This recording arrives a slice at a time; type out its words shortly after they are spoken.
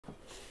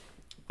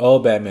Oh,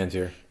 Batman's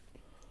here.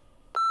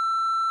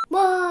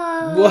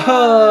 Whoa!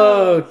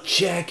 Whoa!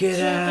 Check it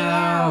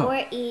out.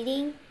 We're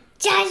eating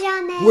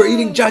jajangmyeon. We're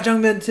eating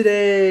jajangmyeon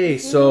today.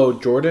 So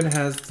Jordan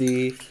has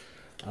the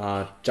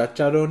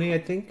JJAJANGMYEON, I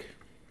think.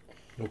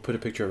 We'll put a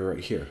picture of it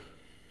right here.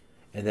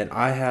 And then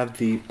I have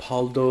the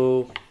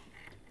Paldo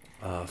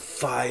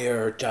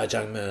Fire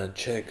Jajangmyeon.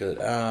 Check it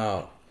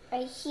out.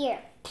 Right here.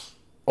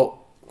 Oh,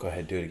 go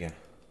ahead, do it again.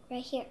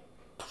 Right here.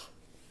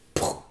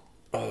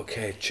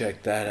 Okay,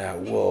 check that out.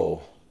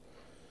 Whoa.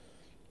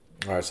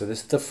 Alright, so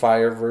this is the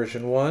fire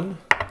version one.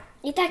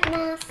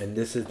 Itadakimasu. And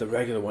this is the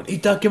regular one.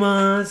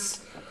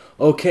 Itadakimasu.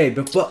 Okay,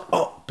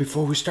 but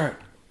before we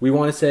start, we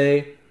want to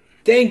say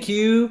thank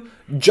you,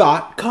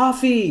 Jot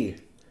Coffee.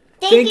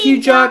 Thank you,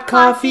 Jot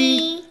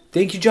Coffee.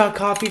 Thank you, Jot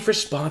Coffee, for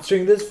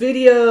sponsoring this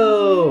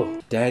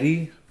video.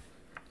 Daddy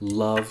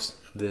loves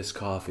this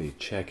coffee.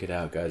 Check it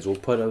out, guys. We'll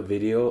put a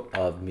video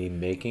of me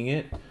making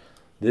it.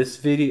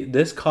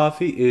 This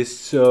coffee is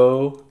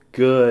so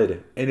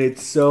good, and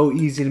it's so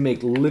easy to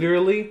make.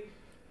 Literally,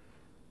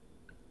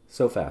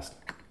 so fast.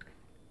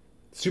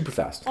 Super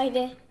fast. Like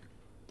this.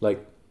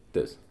 Like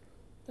this.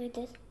 Like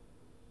this.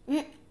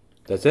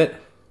 That's it.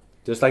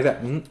 Just like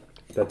that.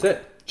 That's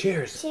it.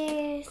 Cheers.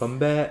 Cheers. Come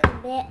back.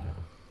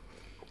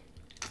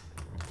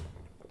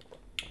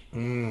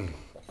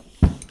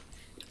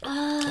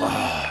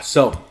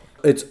 So,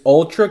 it's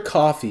ultra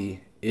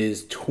coffee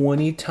is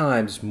 20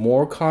 times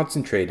more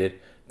concentrated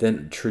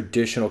than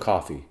traditional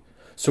coffee.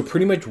 So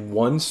pretty much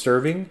one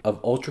serving of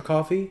ultra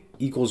coffee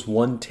equals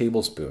 1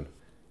 tablespoon.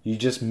 You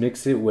just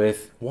mix it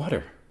with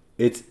water.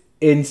 It's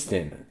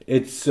instant.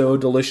 It's so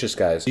delicious,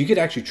 guys. You could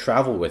actually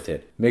travel with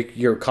it. Make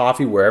your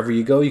coffee wherever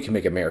you go. You can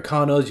make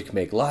Americanos, you can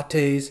make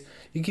lattes,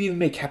 you can even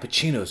make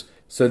cappuccinos.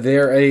 So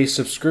they're a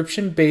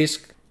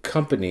subscription-based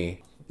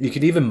company. You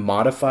could even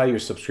modify your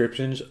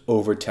subscriptions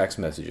over text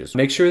messages.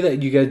 Make sure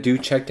that you guys do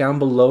check down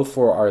below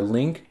for our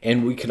link,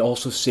 and we can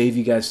also save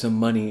you guys some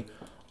money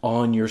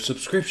on your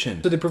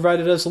subscription. So they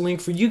provided us a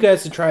link for you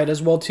guys to try it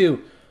as well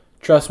too.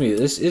 Trust me,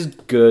 this is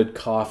good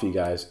coffee,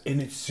 guys,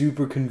 and it's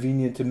super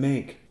convenient to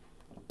make.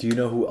 Do you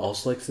know who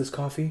else likes this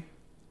coffee?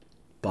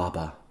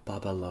 Baba.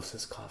 Baba loves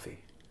this coffee.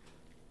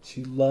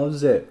 She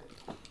loves it.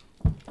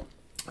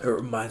 It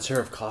reminds her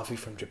of coffee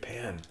from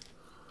Japan.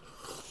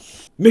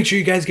 Make sure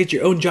you guys get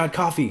your own Jot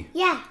Coffee.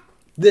 Yeah.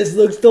 This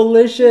looks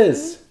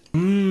delicious.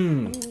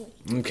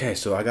 Okay,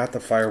 so I got the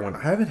fire one.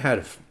 I haven't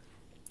had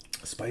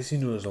spicy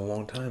noodles in a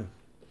long time.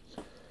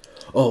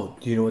 Oh,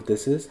 do you know what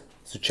this is?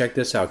 So check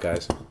this out,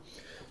 guys.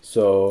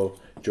 So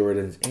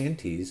Jordan's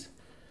aunties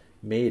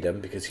made them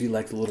because he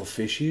liked the little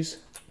fishies.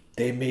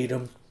 They made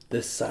them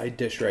this side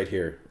dish right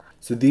here.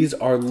 So these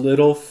are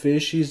little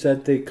fishies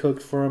that they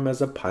cooked for him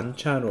as a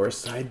panchan or a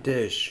side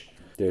dish.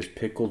 There's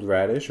pickled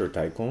radish or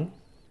daikon.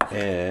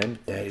 And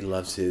Daddy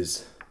loves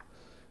his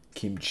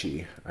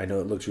kimchi. I know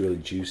it looks really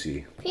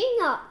juicy.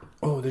 Peanut.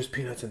 Oh, there's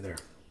peanuts in there.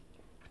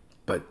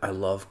 But I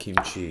love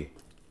kimchi.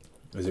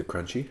 Is it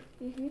crunchy?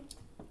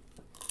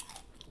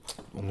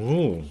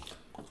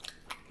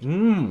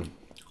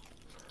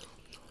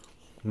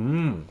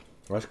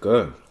 That's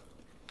good.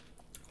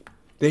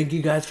 Thank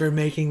you guys for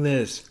making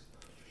this.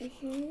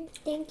 Thank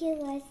you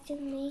guys to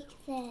make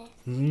this.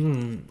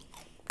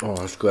 Oh,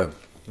 that's good.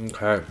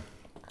 Okay.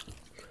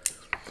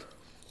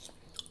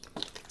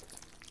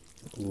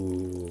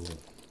 Ooh.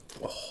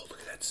 Oh, look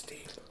at that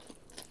steam.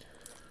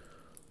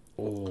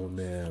 Oh,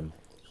 man.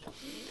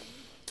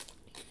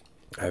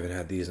 I haven't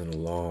had these in a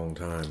long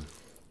time.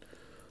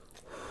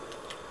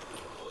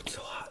 It's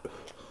so hot.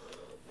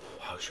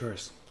 How's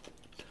yours?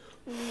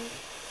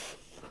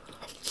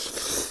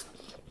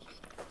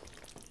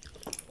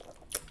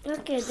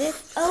 Look at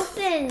this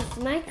opens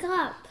my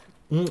cup.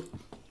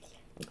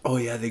 Oh,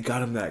 yeah, they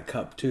got him that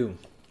cup, too.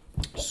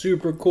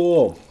 Super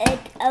cool. It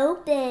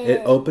opens.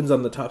 It opens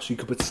on the top so you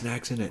can put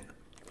snacks in it.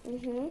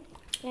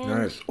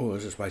 Nice. Oh,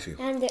 this is spicy.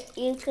 And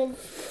you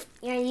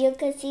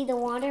could see the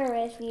water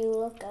if you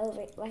look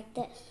over it like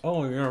this.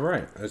 Oh, you're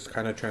right. It's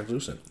kind of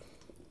translucent.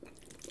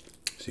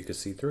 So you can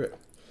see through it.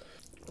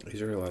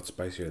 These are a lot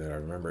spicier than I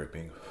remember it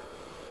being.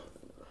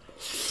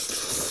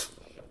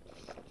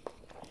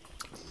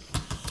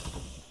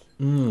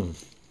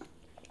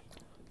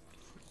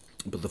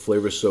 But the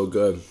flavor is so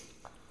good.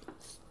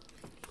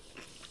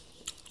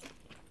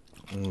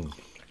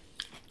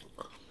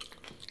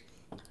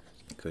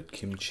 Good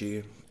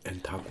kimchi,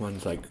 and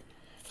takwan's like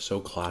so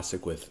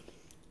classic with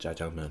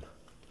jajangmyeon.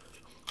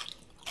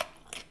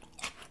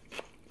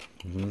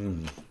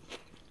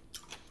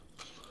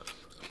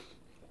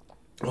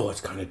 Oh,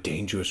 it's kind of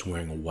dangerous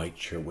wearing a white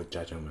shirt with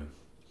jajangmyeon.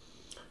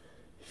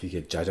 If you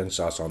get jajang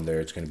sauce on there,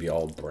 it's gonna be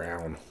all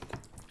brown.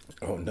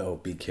 Oh no,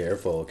 be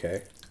careful,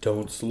 okay?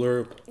 Don't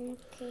slurp.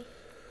 Okay.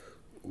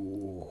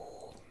 Ooh.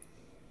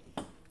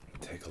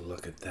 Take a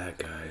look at that,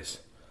 guys.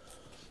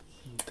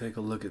 Take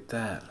a look at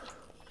that.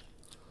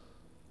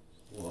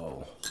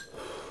 Whoa.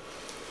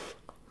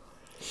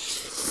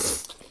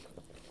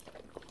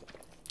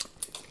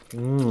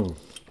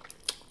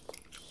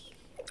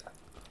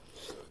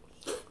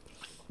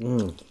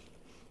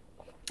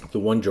 The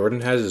one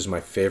Jordan has is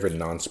my favorite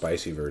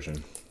non-spicy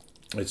version.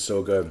 It's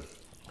so good.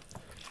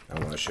 I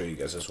want to show you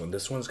guys this one.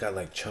 This one's got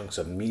like chunks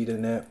of meat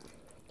in it.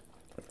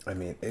 I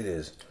mean,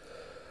 it's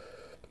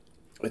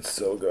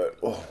so good.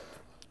 Oh,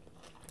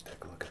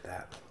 take a look at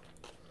that.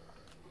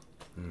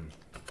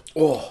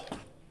 Oh,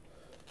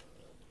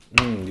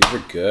 these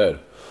are good.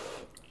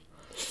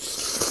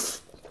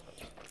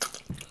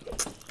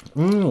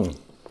 You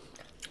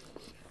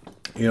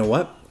know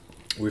what?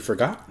 We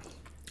forgot.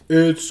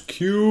 It's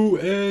Q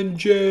and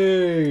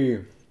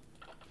J.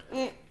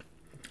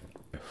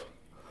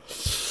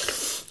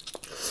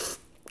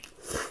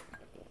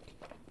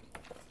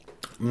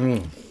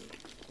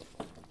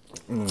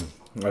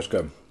 That's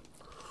good.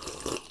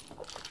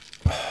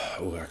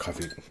 Oh, that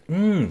coffee.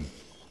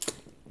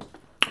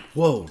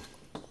 Whoa.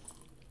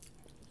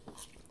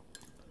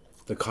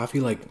 The coffee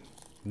like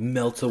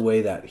melts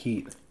away that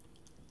heat.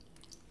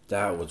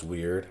 That was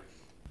weird.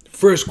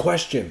 First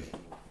question.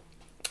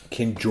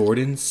 Can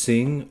Jordan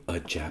sing a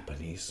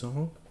Japanese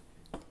song?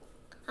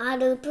 ア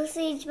ルプ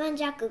ス一番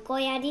弱小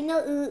槍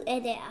の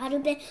上でア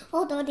ルペン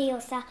踊りを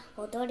さ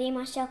踊り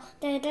ましょう。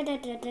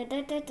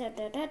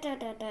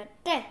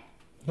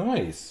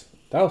Nice.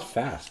 That was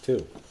fast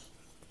too.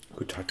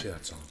 Who taught you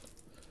that song?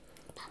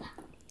 Papa.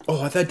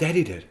 Oh, I thought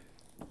Daddy did.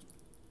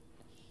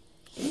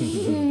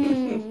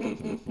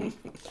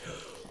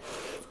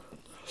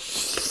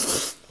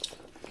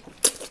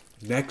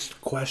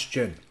 Next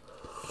question.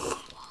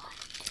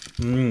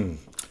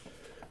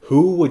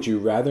 Who would you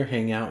rather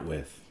hang out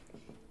with?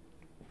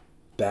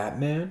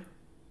 Batman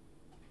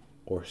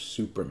or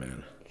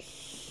Superman?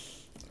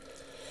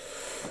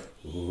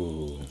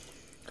 Ooh.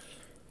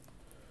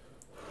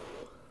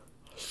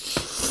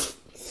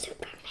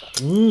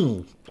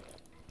 Superman.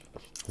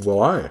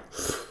 Why?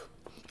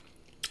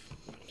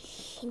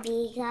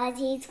 Because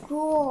he's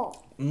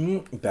cool.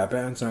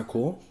 Batman's not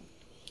cool?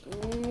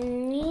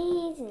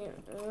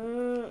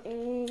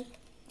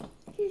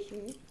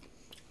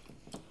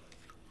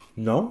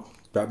 No?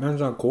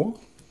 Batman's not cool?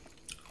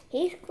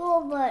 He's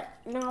cool, but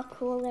not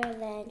cooler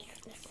than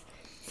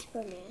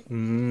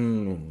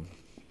Superman.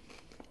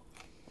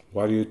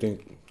 Why do you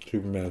think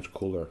Superman's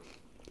cooler?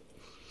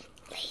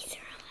 Laser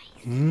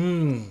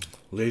eyes.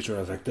 Laser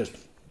eyes like this.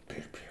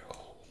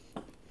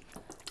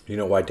 You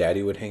know why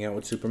Daddy would hang out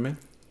with Superman?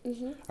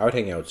 I would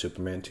hang out with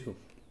Superman too.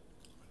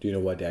 Do you know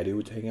why Daddy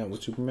would hang out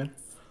with Superman?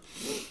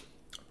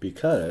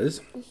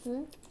 Because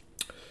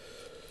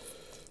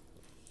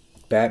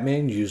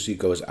Batman usually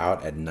goes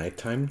out at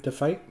nighttime to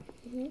fight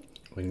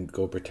and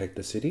go protect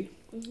the city.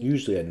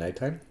 Usually at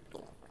nighttime.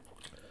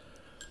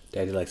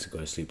 Daddy likes to go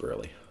to sleep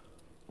early.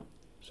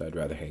 So I'd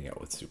rather hang out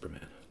with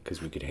Superman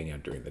because we could hang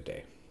out during the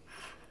day.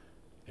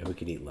 And we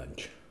could eat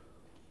lunch.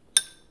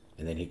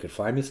 And then he could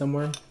fly me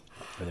somewhere.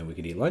 And then we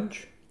could eat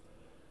lunch.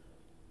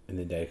 And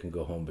then Daddy can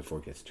go home before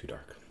it gets too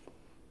dark.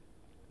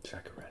 So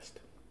I could rest.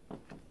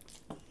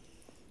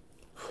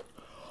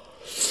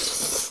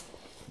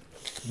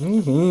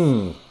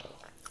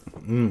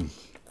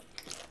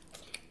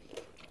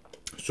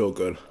 So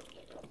good.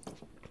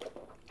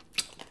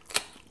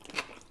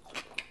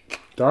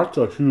 That's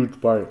a huge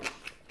bite.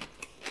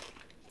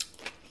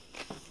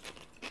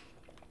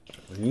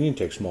 You need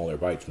to take smaller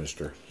bites,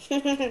 mister.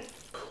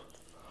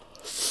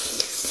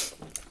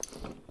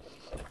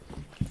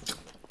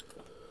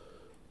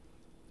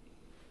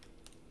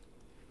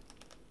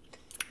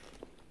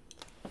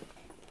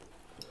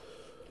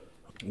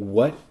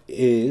 What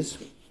is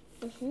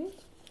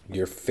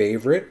your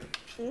favorite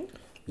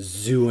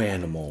zoo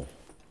animal?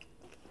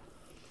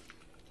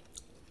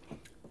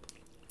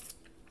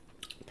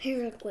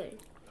 Peregrine.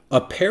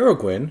 A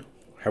peregrine?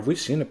 Have we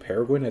seen a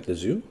peregrine at the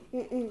zoo?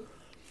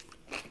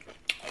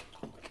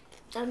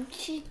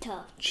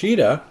 Cheetah.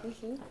 Cheetah?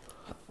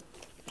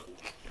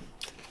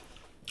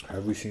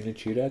 Have we seen a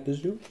cheetah at the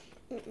zoo?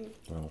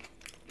 Oh.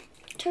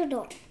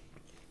 Turtle.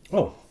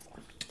 Oh,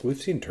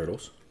 we've seen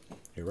turtles.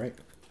 You're right.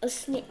 A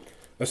snake.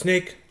 A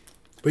snake?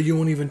 But you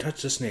won't even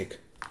touch the snake.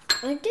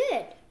 I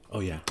did. Oh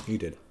yeah, you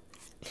did.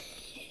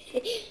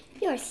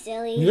 You're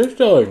silly. You're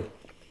silly.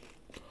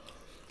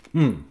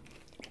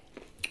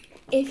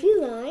 If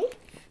you like,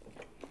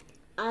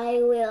 I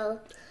will,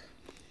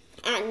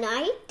 at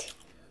night,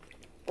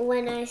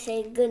 when I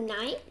say good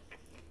night,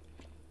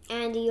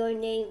 and your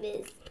name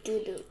is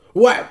Doo-Doo.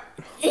 What?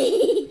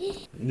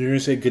 You're gonna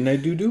say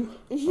goodnight, Doo-Doo?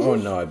 Oh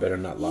no, I better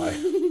not lie.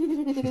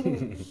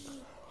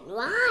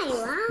 Lie.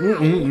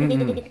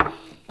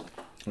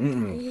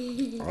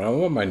 I don't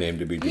want my name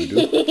to be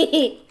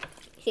Doo-Doo.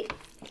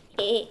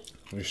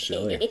 You're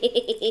silly.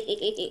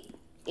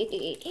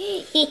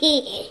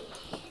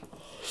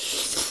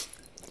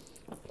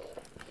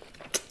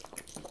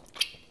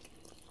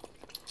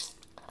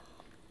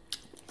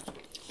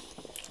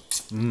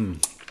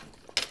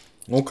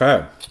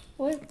 Okay.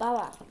 Where's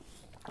Baba?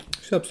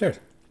 She's upstairs.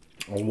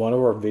 On one of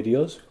our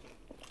videos,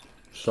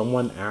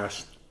 someone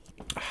asked,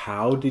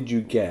 how did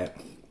you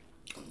get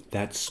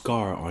that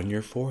scar on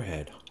your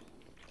forehead?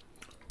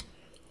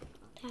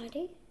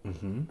 Daddy?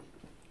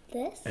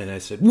 This? And I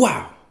said,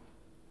 wow,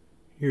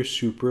 you're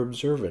super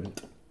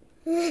observant.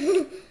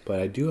 But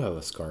I do have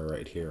a scar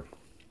right here.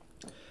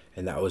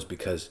 And that was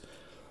because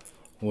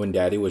when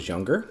Daddy was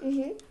younger,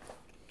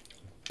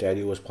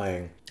 Daddy was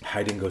playing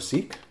hide and go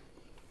seek.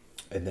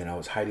 And then I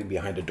was hiding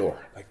behind a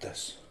door like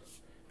this.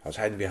 I was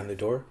hiding behind the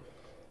door.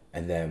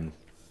 And then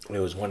it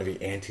was one of your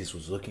aunties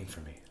was looking for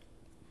me.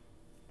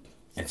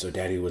 And so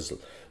Daddy was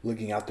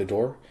looking out the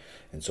door.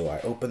 And so I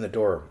opened the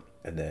door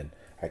and then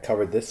I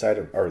covered this side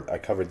of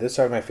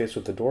my face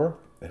with the door.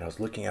 And I was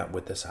looking out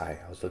with this eye.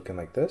 I was looking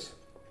like this.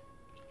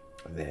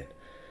 And then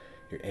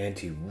your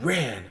auntie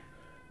ran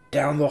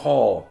down the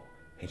hall.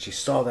 And she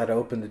saw that I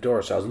opened the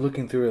door. So I was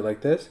looking through it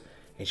like this.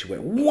 And she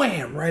went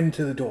wham right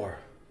into the door.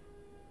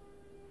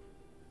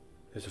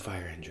 There's a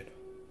fire engine.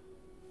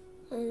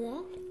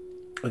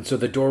 And so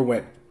the door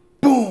went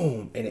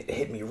boom. And it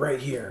hit me right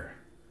here.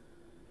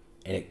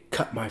 And it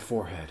cut my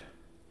forehead.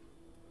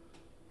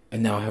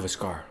 And now I have a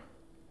scar.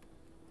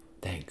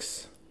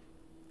 Thanks.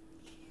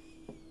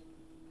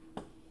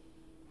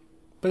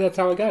 But that's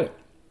how I got it.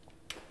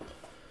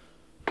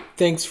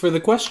 Thanks for the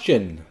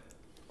question.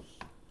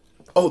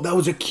 Oh, that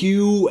was a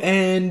Q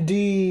and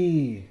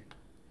D.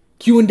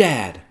 Q and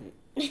Dad.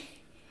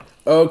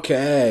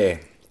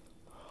 Okay.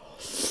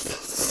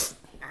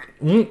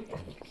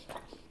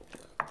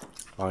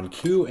 On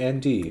Q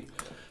and D,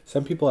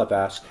 some people have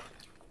asked,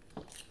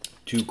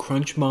 do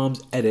Crunch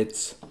Mom's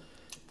edits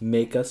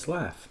make us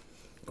laugh?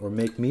 Or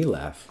make me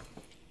laugh?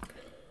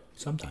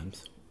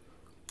 Sometimes.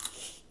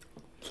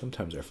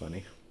 Sometimes they're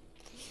funny.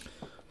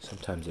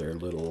 Sometimes they're a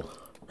little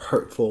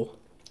hurtful.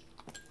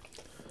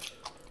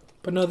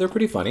 But no, they're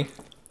pretty funny.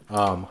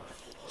 I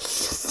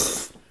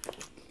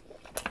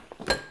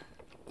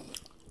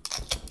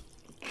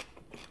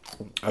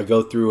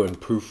go through and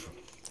proof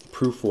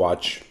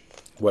watch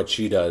what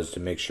she does to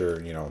make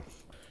sure, you know,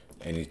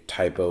 any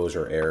typos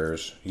or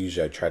errors.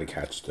 Usually I try to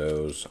catch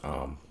those.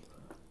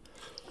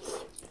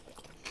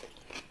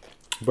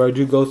 But I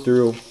do go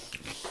through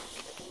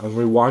and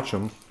rewatch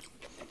them.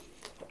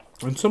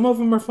 And some of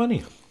them are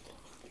funny.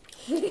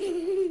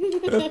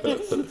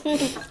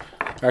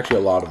 Actually,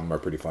 a lot of them are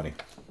pretty funny.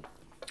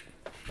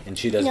 And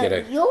she does get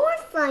a... You're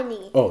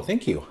funny. Oh,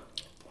 thank you.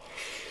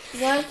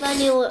 You're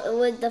funny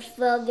with the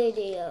pho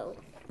video.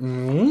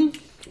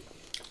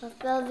 The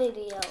pho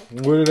video.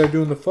 What did I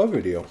do in the pho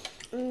video?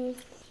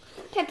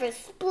 Pepper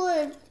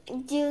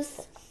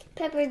juice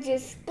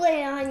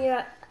split on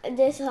your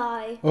this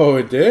high. Oh,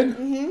 it did?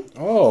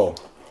 Oh.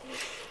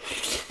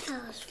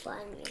 That was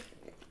funny.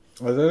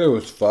 I thought it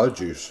was pho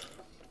juice.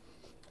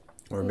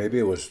 Or maybe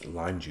it was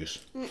lime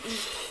juice.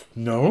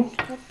 No?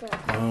 Pepper.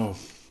 Oh,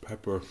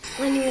 pepper.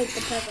 When you eat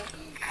the pepper.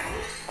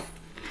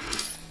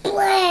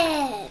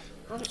 Split!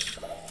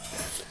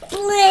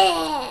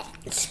 Split!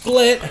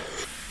 Split!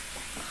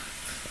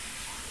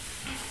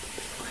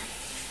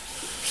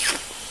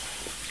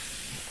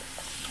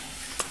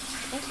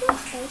 I feel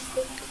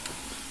thirsty.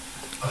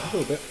 A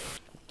little bit.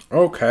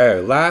 Okay,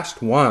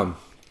 last one.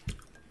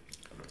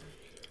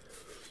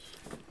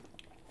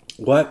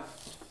 What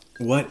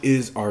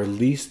is our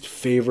least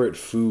favorite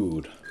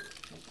food?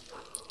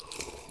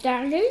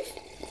 Daddy's?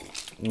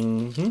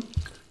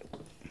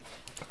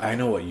 I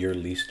know what your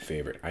least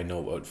favorite. I know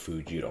what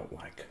food you don't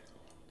like.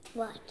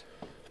 What?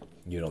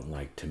 You don't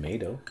like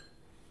tomato.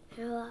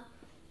 Hello.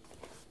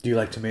 Do you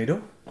like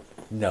tomato?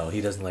 No, he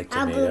doesn't like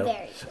tomato.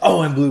 Blueberry.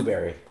 Oh, and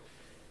blueberry.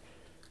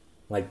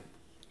 Like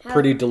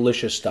pretty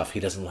delicious stuff. He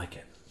doesn't like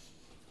it.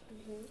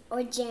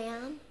 Or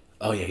jam.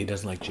 Oh yeah, he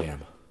doesn't like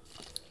jam.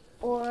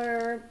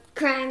 Or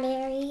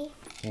cranberry.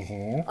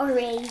 Or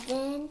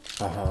raisin.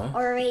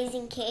 Or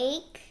raisin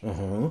cake.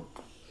 Oh,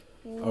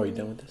 are you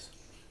done with this?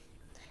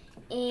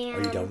 And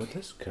Are you done with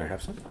this? Can I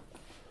have some?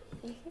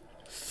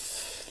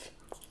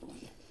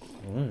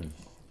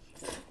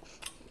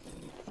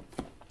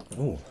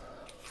 Ooh.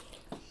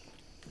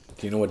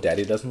 Do you know what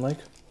Daddy doesn't like?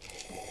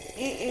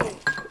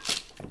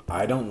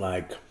 I don't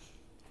like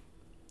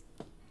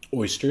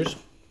oysters.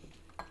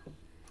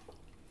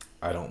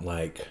 I don't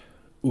like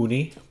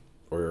uni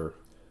or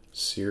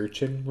sea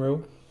urchin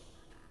roe.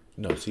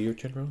 No, sea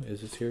urchin roe?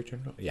 Is it sea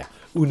urchin roe? Yeah.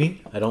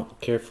 Uni. I don't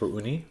care for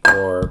uni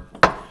or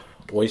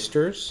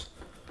oysters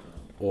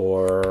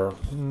or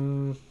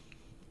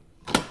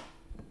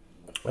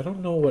I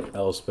don't know what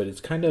else, but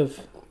it's kind of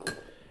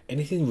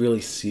anything really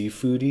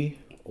seafoody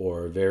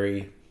or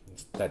very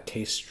that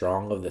tastes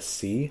strong of the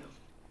sea.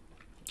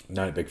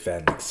 Not a big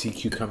fan. Like sea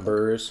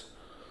cucumbers,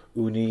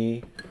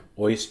 uni,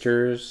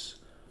 oysters.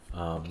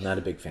 Not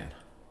a big fan.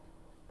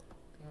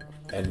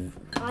 And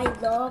I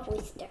love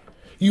oyster.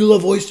 you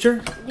love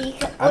oyster?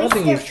 Because I don't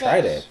think you've oyster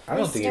tried fish. it. I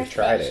don't think you've Oyster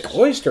tried fish. it.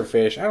 Oyster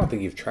fish? I don't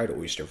think you've tried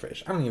oyster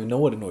fish. I don't even know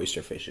what an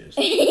oyster fish is.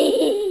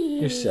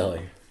 You're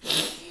silly.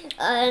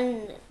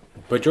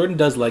 But Jordan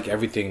does like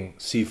everything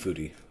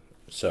seafoody.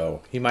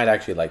 So he might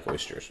actually like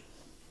oysters.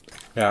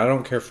 Yeah, I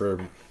don't care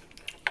for...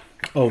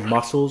 Oh,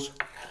 mussels.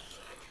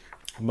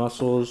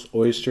 Mussels,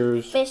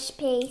 oysters. Fish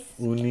paste.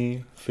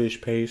 Uni, fish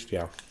paste.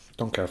 Yeah,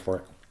 don't care for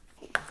it.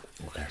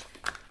 Okay.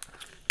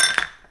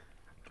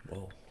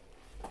 Whoa,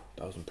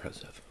 that was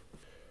impressive.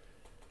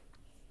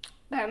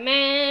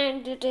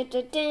 Batman.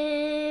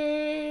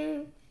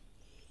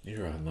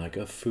 You're on like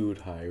a food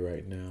high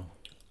right now.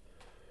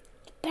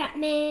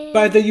 Batman.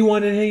 But I thought you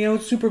wanted to hang out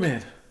with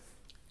Superman.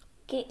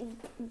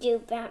 Do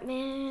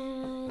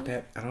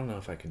Batman. I don't know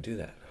if I can do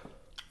that.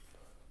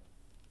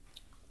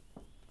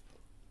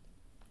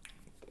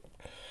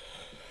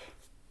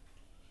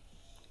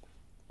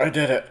 I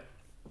did it.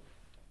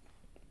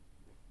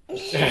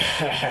 Look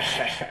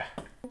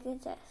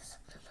at this.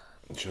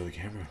 Show the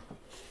camera.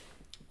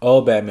 Oh,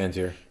 Batman's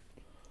here.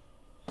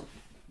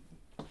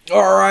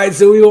 All right,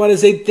 so we want to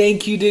say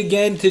thank you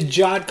again to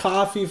Jot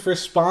Coffee for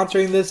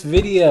sponsoring this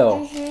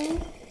video.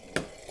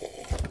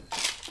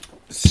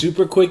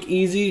 Super quick,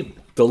 easy,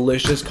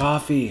 delicious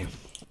coffee.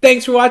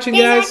 Thanks for watching,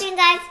 guys. Thanks for watching,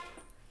 guys.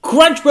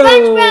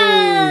 CrunchBros.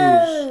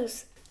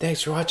 CrunchBros.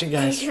 Thanks for watching,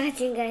 guys. Thanks for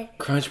watching, guys.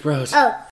 CrunchBros. Oh.